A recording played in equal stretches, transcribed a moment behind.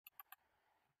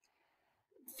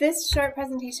This short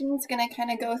presentation is going to kind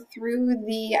of go through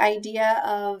the idea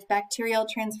of bacterial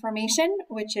transformation,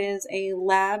 which is a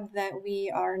lab that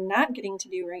we are not getting to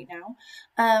do right now.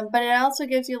 But it also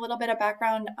gives you a little bit of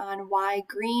background on why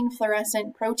green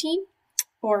fluorescent protein,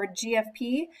 or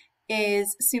GFP,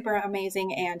 is super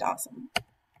amazing and awesome.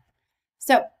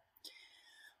 So,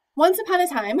 once upon a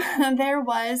time, there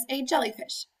was a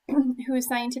jellyfish whose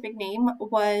scientific name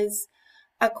was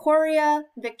Aquaria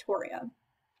victoria.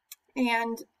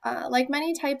 And like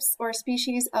many types or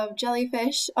species of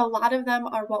jellyfish, a lot of them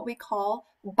are what we call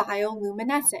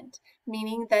bioluminescent,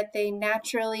 meaning that they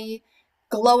naturally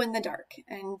glow in the dark,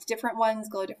 and different ones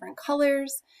glow different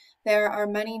colors. There are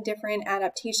many different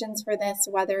adaptations for this,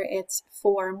 whether it's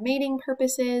for mating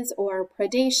purposes or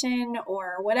predation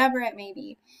or whatever it may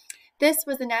be. This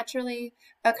was a naturally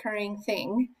occurring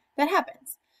thing that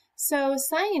happens. So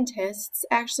scientists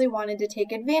actually wanted to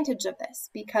take advantage of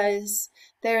this because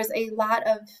there's a lot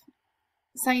of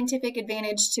scientific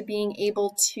advantage to being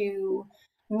able to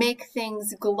make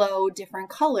things glow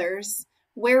different colors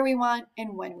where we want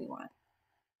and when we want.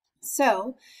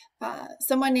 So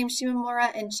someone named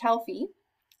Shimamura and Chelfie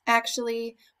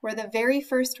actually were the very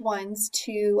first ones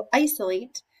to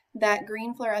isolate that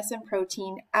green fluorescent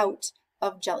protein out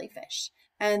of jellyfish.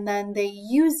 And then they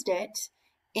used it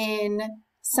in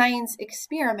science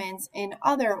experiments in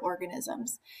other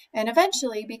organisms. And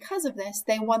eventually, because of this,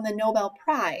 they won the Nobel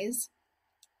Prize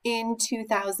in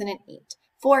 2008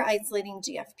 for isolating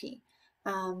GFP.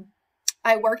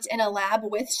 I worked in a lab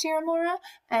with Shimamura,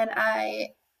 and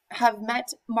I have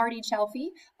met Marty Chelfie.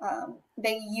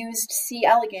 They used C.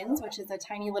 elegans, which is a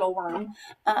tiny little worm,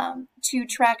 to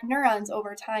track neurons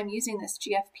over time using this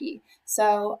GFP.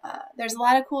 So there's a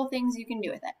lot of cool things you can do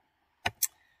with it.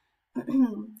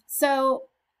 So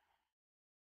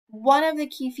one of the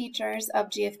key features of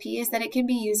GFP is that it can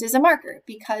be used as a marker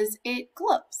because it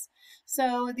glows.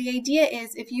 So the idea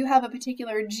is if you have a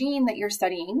particular gene that you're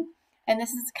studying, and this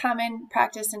is common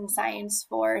practice in science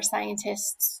for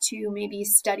scientists to maybe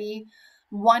study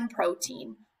one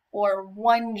protein or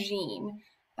one gene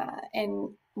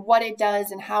and what it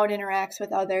does and how it interacts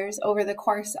with others over the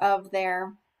course of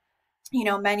their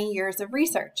many years of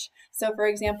research. So for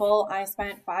example, I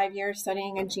spent 5 years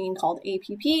studying a gene called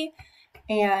APP,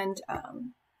 and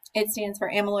it stands for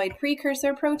amyloid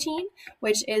precursor protein,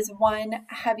 which is one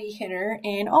heavy hitter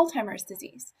in Alzheimer's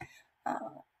disease.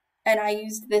 And I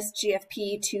used this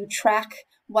GFP to track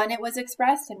when it was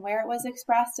expressed and where it was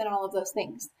expressed and all of those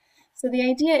things. So the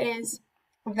idea is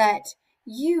that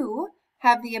you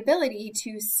have the ability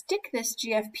to stick this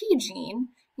GFP gene,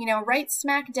 right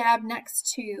smack dab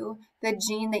next to the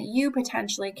gene that you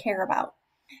potentially care about.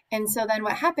 And so then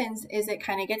what happens is it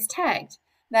kind of gets tagged.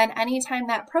 Then anytime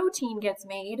that protein gets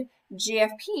made,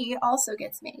 GFP also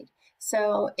gets made.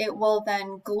 So it will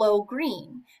then glow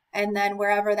green. And then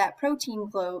wherever that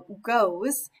protein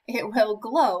goes, it will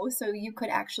glow, so you could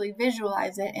actually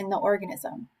visualize it in the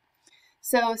organism.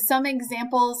 So some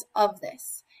examples of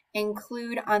this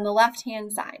include on the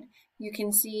left-hand side. You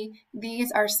can see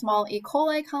these are small E.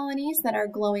 coli colonies that are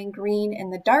glowing green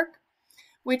in the dark,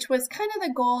 which was kind of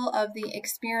the goal of the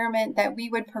experiment that we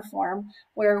would perform,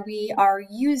 where we are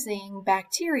using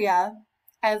bacteria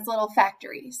as little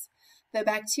factories. The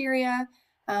bacteria,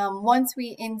 once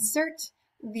we insert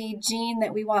the gene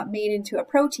that we want made into a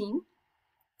protein,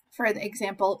 for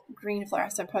example, green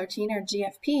fluorescent protein or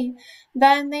GFP,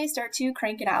 then they start to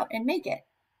crank it out and make it.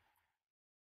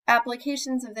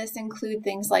 Applications of this include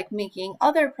things like making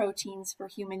other proteins for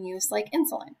human use, like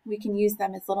insulin. We can use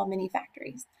them as little mini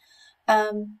factories.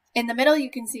 In the middle, you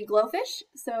can see glowfish.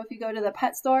 So if you go to the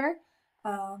pet store,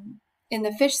 in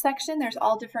the fish section, there's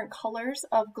all different colors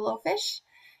of glowfish.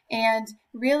 And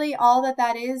really all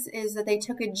that is that they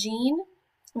took a gene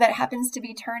that happens to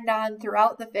be turned on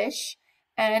throughout the fish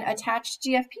and attached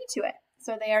GFP to it.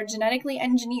 So they are genetically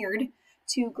engineered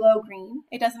to glow green.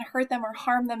 It doesn't hurt them or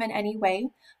harm them in any way.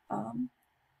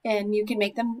 And you can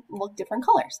make them look different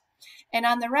colors. And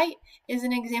on the right is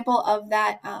an example of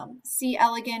that C.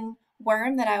 elegans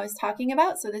worm that I was talking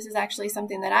about. So this is actually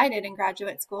something that I did in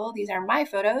graduate school. These are my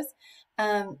photos.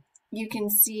 You can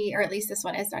see, or at least this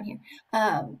one is down here.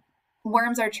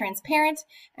 Worms are transparent,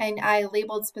 and I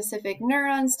labeled specific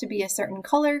neurons to be a certain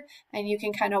color, and you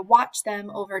can kind of watch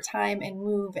them over time and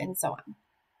move and so on.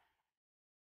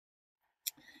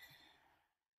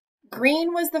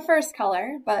 Green was the first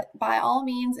color, but by all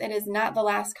means, it is not the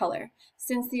last color.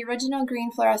 Since the original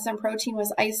green fluorescent protein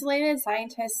was isolated,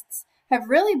 scientists have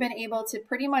really been able to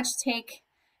pretty much take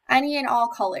any and all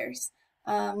colors.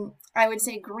 I would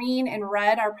say green and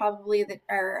red are probably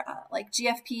like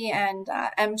GFP and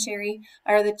M cherry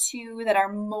are the two that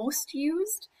are most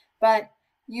used. but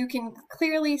you can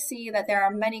clearly see that there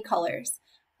are many colors.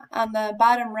 On the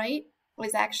bottom right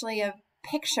is actually a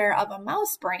picture of a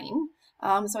mouse brain.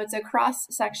 So it's a cross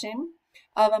section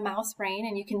of a mouse brain,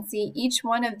 and you can see each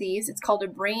one of these, it's called a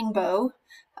rainbow,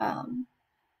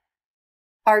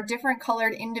 are different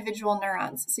colored individual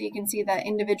neurons. So you can see the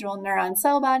individual neuron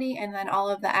cell body and then all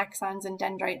of the axons and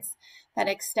dendrites that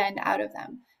extend out of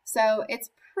them. So it's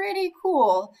pretty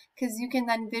cool because you can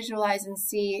then visualize and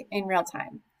see in real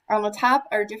time. On the top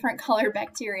are different color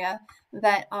bacteria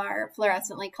that are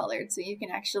fluorescently colored. So you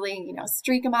can actually,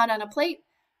 streak them out on a plate,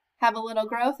 have a little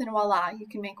growth, and voila, you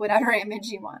can make whatever image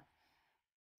you want.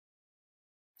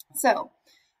 So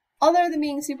other than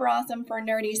being super awesome for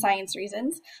nerdy science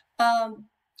reasons,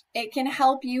 it can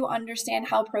help you understand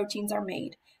how proteins are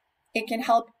made. It can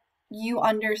help you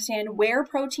understand where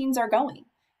proteins are going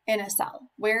in a cell.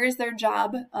 Where is their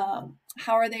job?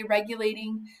 How are they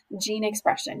regulating gene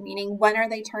expression? Meaning, when are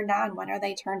they turned on? When are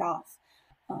they turned off?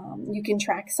 You can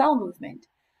track cell movement.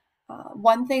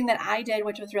 One thing that I did,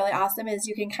 which was really awesome, is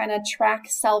you can kind of track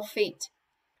cell fate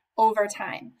over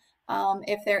time.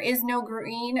 If there is no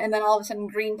green and then all of a sudden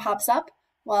green pops up,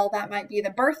 well, that might be the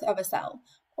birth of a cell.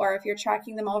 Or if you're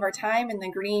tracking them over time and the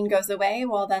green goes away,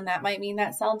 well, then that might mean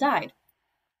that cell died.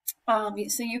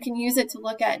 So you can use it to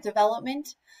look at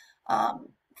development,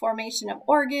 formation of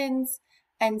organs,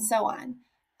 and so on.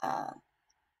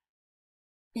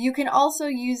 You can also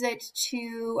use it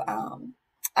to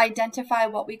identify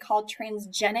what we call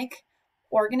transgenic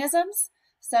organisms.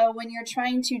 So when you're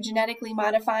trying to genetically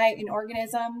modify an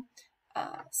organism,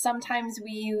 sometimes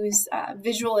we use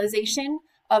visualization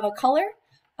of a color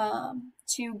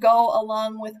to go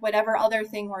along with whatever other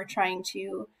thing we're trying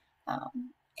to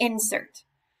insert.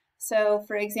 So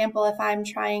for example, if I'm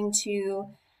trying to,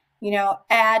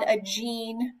 add a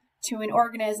gene to an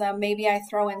organism, maybe I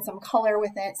throw in some color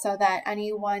with it so that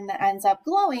anyone that ends up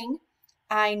glowing,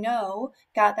 I know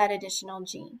got that additional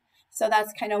gene. So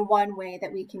that's kind of one way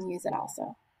that we can use it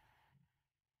also.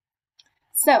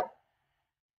 So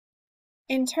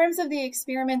in terms of the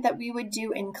experiment that we would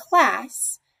do in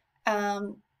class,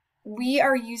 we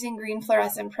are using green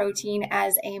fluorescent protein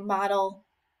as a model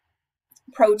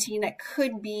protein that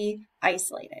could be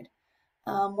isolated.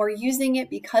 We're using it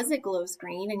because it glows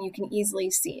green and you can easily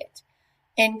see it.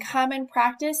 In common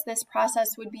practice, this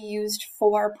process would be used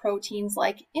for proteins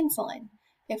like insulin.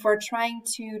 If we're trying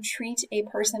to treat a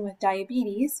person with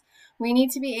diabetes, we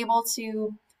need to be able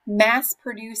to mass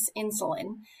produce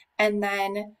insulin and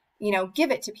then,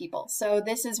 give it to people. So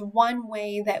this is one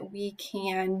way that we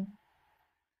can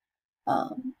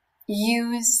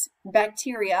use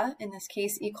bacteria, in this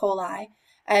case E. coli,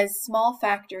 as small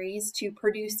factories to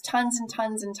produce tons and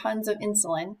tons and tons of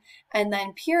insulin and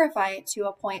then purify it to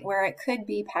a point where it could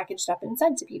be packaged up and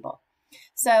sent to people.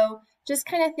 So just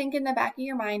kind of think in the back of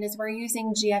your mind, as we're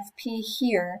using GFP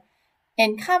here,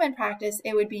 in common practice,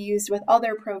 it would be used with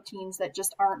other proteins that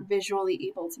just aren't visually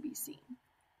able to be seen.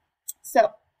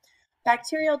 So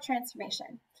bacterial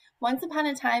transformation. Once upon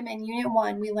a time in Unit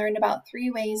 1, we learned about 3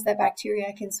 ways that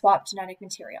bacteria can swap genetic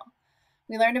material.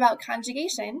 We learned about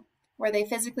conjugation, where they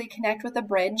physically connect with a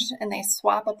bridge and they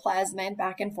swap a plasmid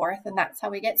back and forth, and that's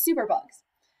how we get superbugs.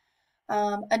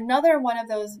 Another one of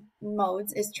those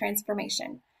modes is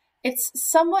transformation. It's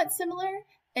somewhat similar,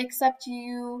 except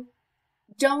you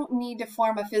don't need to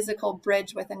form a physical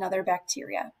bridge with another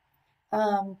bacteria.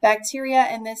 Bacteria,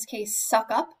 in this case, suck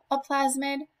up a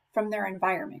plasmid from their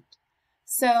environment.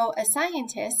 So a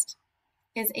scientist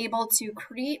is able to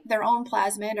create their own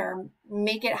plasmid or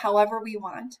make it however we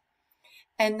want,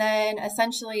 and then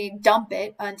essentially dump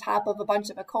it on top of a bunch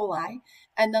of E. coli,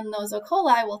 and then those E.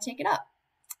 coli will take it up,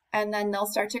 and then they'll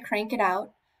start to crank it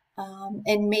out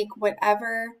and make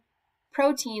whatever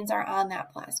proteins are on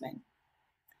that plasmid.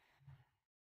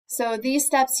 So these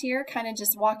steps here kind of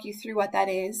just walk you through what that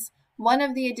is. One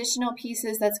of the additional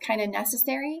pieces that's kind of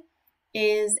necessary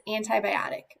is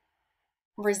antibiotic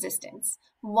resistance.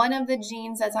 One of the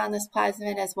genes that's on this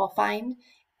plasmid, as we'll find,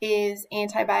 is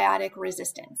antibiotic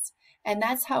resistance. And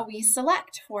that's how we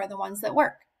select for the ones that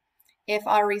work. If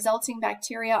our resulting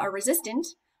bacteria are resistant,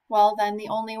 well, then the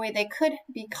only way they could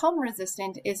become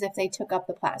resistant is if they took up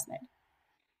the plasmid.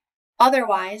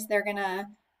 Otherwise, they're going to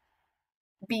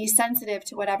be sensitive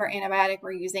to whatever antibiotic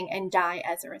we're using and die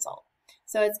as a result.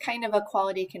 So it's kind of a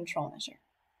quality control measure.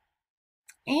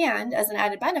 And as an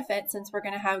added benefit, since we're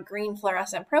going to have green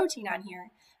fluorescent protein on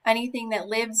here, anything that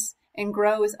lives and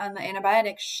grows on the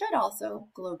antibiotic should also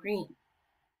glow green.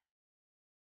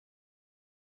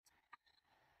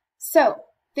 So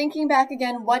thinking back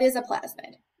again, what is a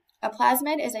plasmid? A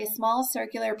plasmid is a small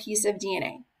circular piece of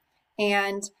DNA.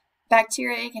 And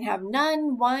Bacteria can have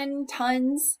none, one,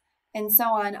 tons, and so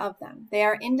on of them. They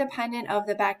are independent of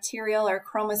the bacterial or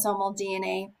chromosomal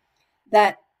DNA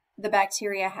that the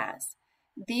bacteria has.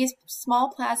 These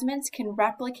small plasmids can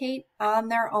replicate on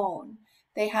their own.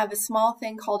 They have a small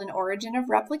thing called an origin of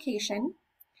replication,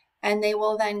 and they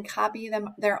will then copy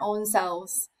their own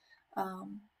cells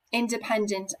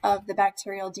independent of the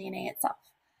bacterial DNA itself.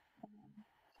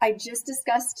 I just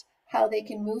discussed how they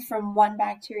can move from one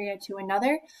bacteria to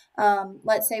another.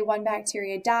 Let's say one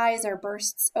bacteria dies or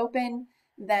bursts open,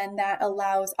 then that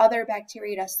allows other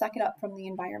bacteria to suck it up from the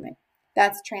environment.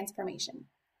 That's transformation.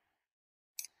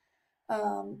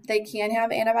 They can have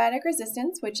antibiotic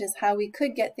resistance, which is how we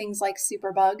could get things like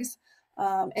superbugs.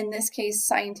 In this case,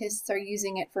 scientists are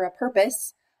using it for a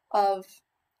purpose of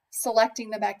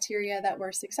selecting the bacteria that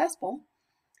were successful.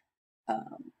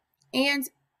 And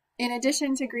in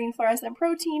addition to green fluorescent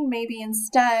protein, maybe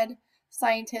instead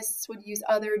scientists would use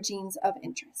other genes of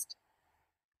interest.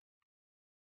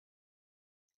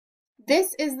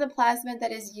 This is the plasmid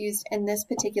that is used in this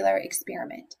particular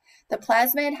experiment. The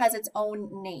plasmid has its own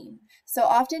name. So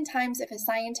oftentimes if a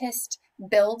scientist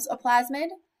builds a plasmid,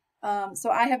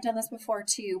 so I have done this before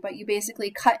too, but you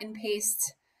basically cut and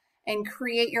paste and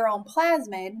create your own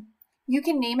plasmid, you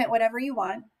can name it whatever you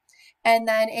want. And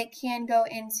then it can go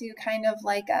into kind of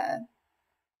like a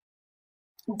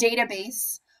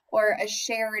database or a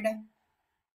shared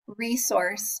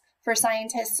resource for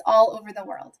scientists all over the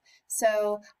world.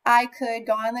 So I could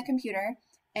go on the computer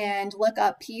and look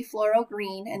up P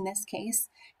fluorogreen in this case,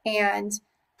 and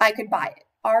I could buy it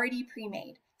already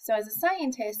pre-made. So as a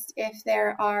scientist, if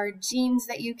there are genes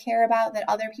that you care about that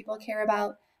other people care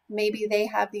about, maybe they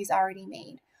have these already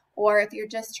made. Or if you're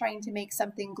just trying to make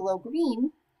something glow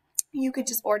green, you could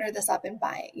just order this up and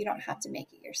buy it. You don't have to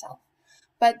make it yourself.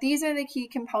 But these are the key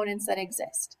components that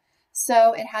exist.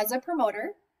 So it has a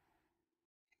promoter.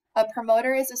 A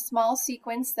promoter is a small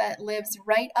sequence that lives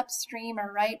right upstream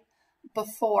or right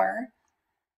before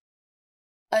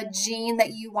a gene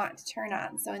that you want to turn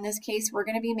on. So in this case, we're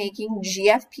going to be making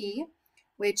GFP,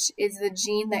 which is the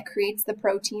gene that creates the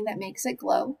protein that makes it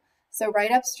glow. So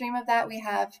right upstream of that, we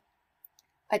have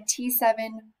a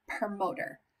T7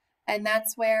 promoter. And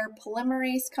that's where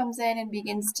polymerase comes in and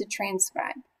begins to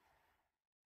transcribe.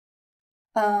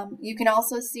 You can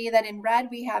also see that in red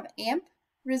we have AMP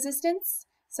resistance.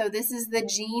 So this is the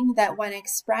gene that when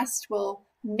expressed will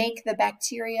make the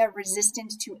bacteria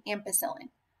resistant to ampicillin.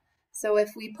 So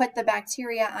if we put the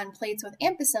bacteria on plates with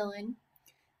ampicillin,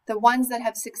 the ones that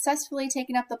have successfully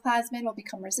taken up the plasmid will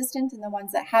become resistant and the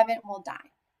ones that haven't will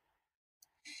die.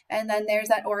 And then there's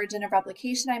that origin of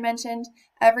replication I mentioned.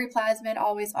 Every plasmid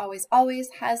always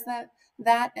has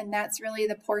that, and that's really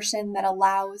the portion that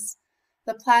allows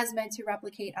the plasmid to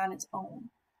replicate on its own.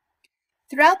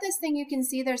 Throughout this thing, you can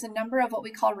see there's a number of what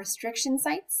we call restriction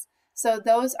sites. So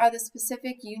those are the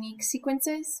specific unique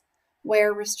sequences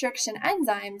where restriction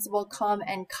enzymes will come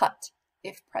and cut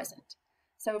if present.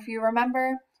 So if you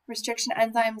remember, restriction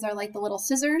enzymes are like the little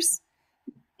scissors,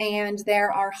 and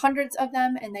there are hundreds of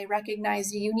them, and they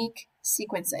recognize unique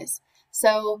sequences.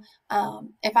 So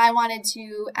if I wanted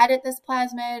to edit this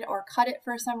plasmid or cut it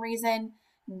for some reason,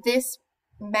 this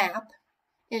map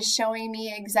is showing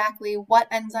me exactly what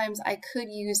enzymes I could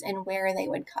use and where they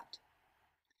would cut.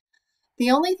 The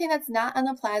only thing that's not on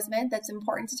the plasmid that's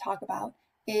important to talk about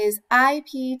is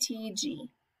IPTG.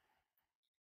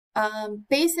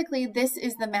 Basically, this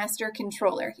is the master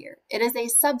controller here. It is a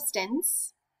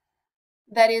substance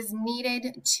that is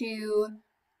needed to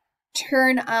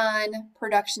turn on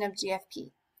production of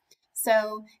GFP.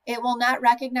 So it will not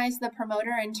recognize the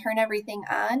promoter and turn everything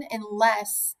on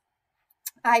unless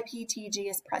IPTG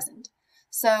is present.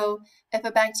 So if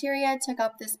a bacteria took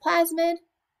up this plasmid,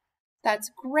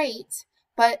 that's great,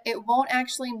 but it won't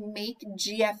actually make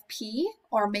GFP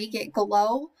or make it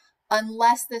glow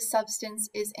unless this substance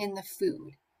is in the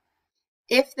food.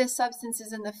 If this substance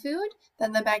is in the food,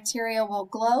 then the bacteria will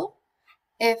glow.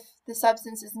 If the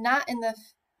substance is not in the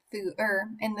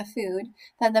food,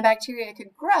 then the bacteria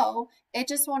could grow. It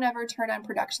just won't ever turn on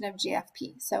production of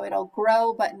GFP. So it'll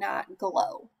grow but not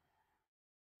glow,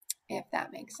 if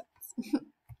that makes sense.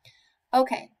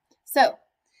 Okay, so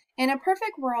in a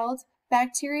perfect world,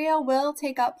 bacteria will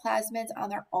take up plasmids on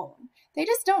their own. They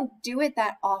just don't do it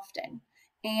that often.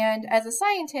 And as a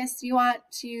scientist, you want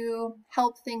to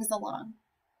help things along.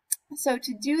 So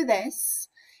to do this,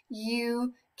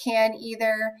 you can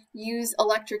either use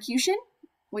electrocution,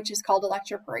 which is called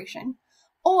electroporation,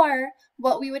 or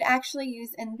what we would actually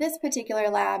use in this particular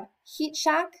lab, heat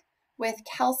shock with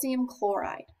calcium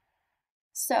chloride.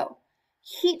 So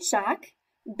heat shock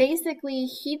basically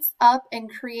heats up and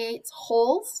creates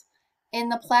holes in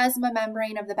the plasma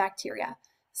membrane of the bacteria.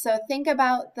 So think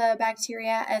about the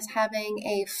bacteria as having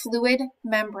a fluid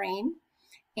membrane,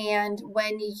 and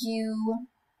when you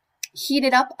heat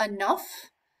it up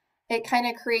enough, it kind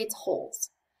of creates holes.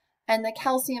 And the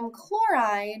calcium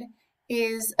chloride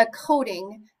is a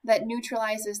coating that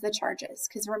neutralizes the charges.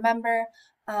 Because remember,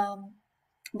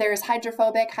 there's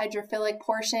hydrophobic, hydrophilic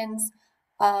portions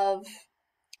of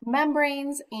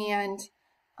membranes, and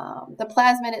the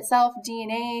plasmid itself,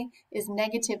 DNA, is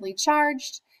negatively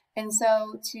charged. And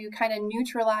so to kind of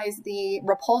neutralize the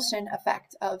repulsion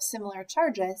effect of similar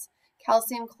charges,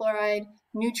 calcium chloride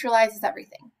neutralizes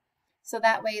everything. So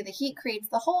that way the heat creates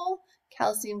the hole,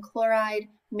 calcium chloride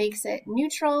makes it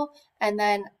neutral, and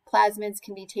then plasmids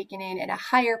can be taken in at a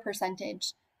higher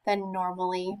percentage than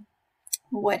normally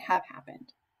would have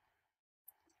happened.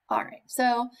 All right,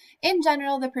 so in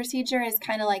general, the procedure is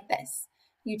kind of like this.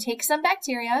 You take some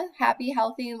bacteria, happy,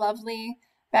 healthy, lovely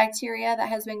bacteria that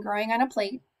has been growing on a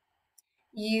plate.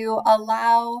 You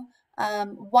allow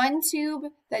one tube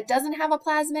that doesn't have a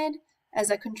plasmid as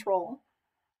a control,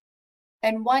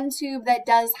 and one tube that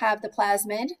does have the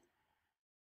plasmid.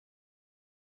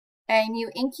 And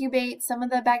you incubate some of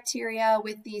the bacteria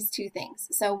with these two things.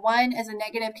 So one is a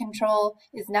negative control,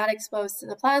 is not exposed to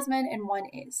the plasmid, and one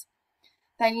is.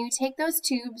 Then you take those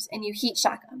tubes and you heat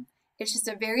shock them. It's just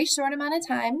a very short amount of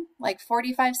time, like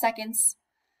 45 seconds.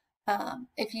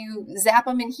 If you zap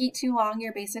them in heat too long,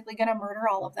 you're basically going to murder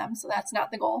all of them, so that's not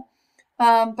the goal.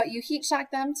 But you heat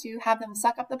shock them to have them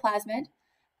suck up the plasmid,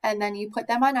 and then you put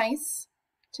them on ice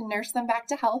to nurse them back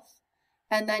to health,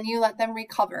 and then you let them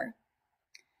recover.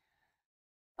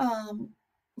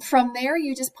 From there,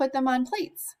 you just put them on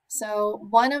plates. So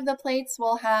one of the plates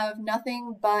will have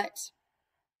nothing but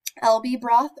LB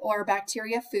broth or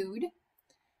bacteria food.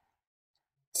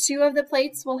 Two of the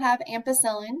plates will have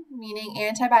ampicillin, meaning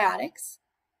antibiotics.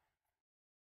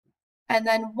 And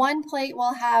then one plate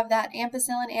will have that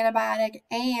ampicillin antibiotic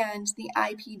and the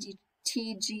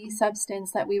IPTG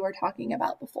substance that we were talking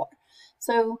about before.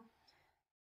 So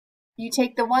you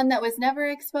take the one that was never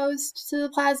exposed to the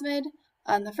plasmid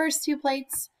on the first two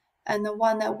plates, and the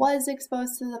one that was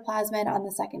exposed to the plasmid on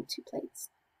the second two plates.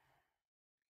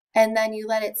 And then you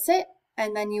let it sit,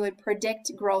 and then you would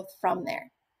predict growth from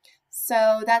there.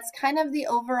 So that's kind of the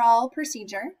overall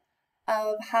procedure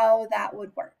of how that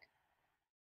would work.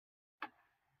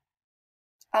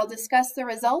 I'll discuss the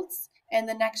results in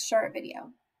the next short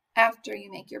video after you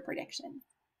make your prediction.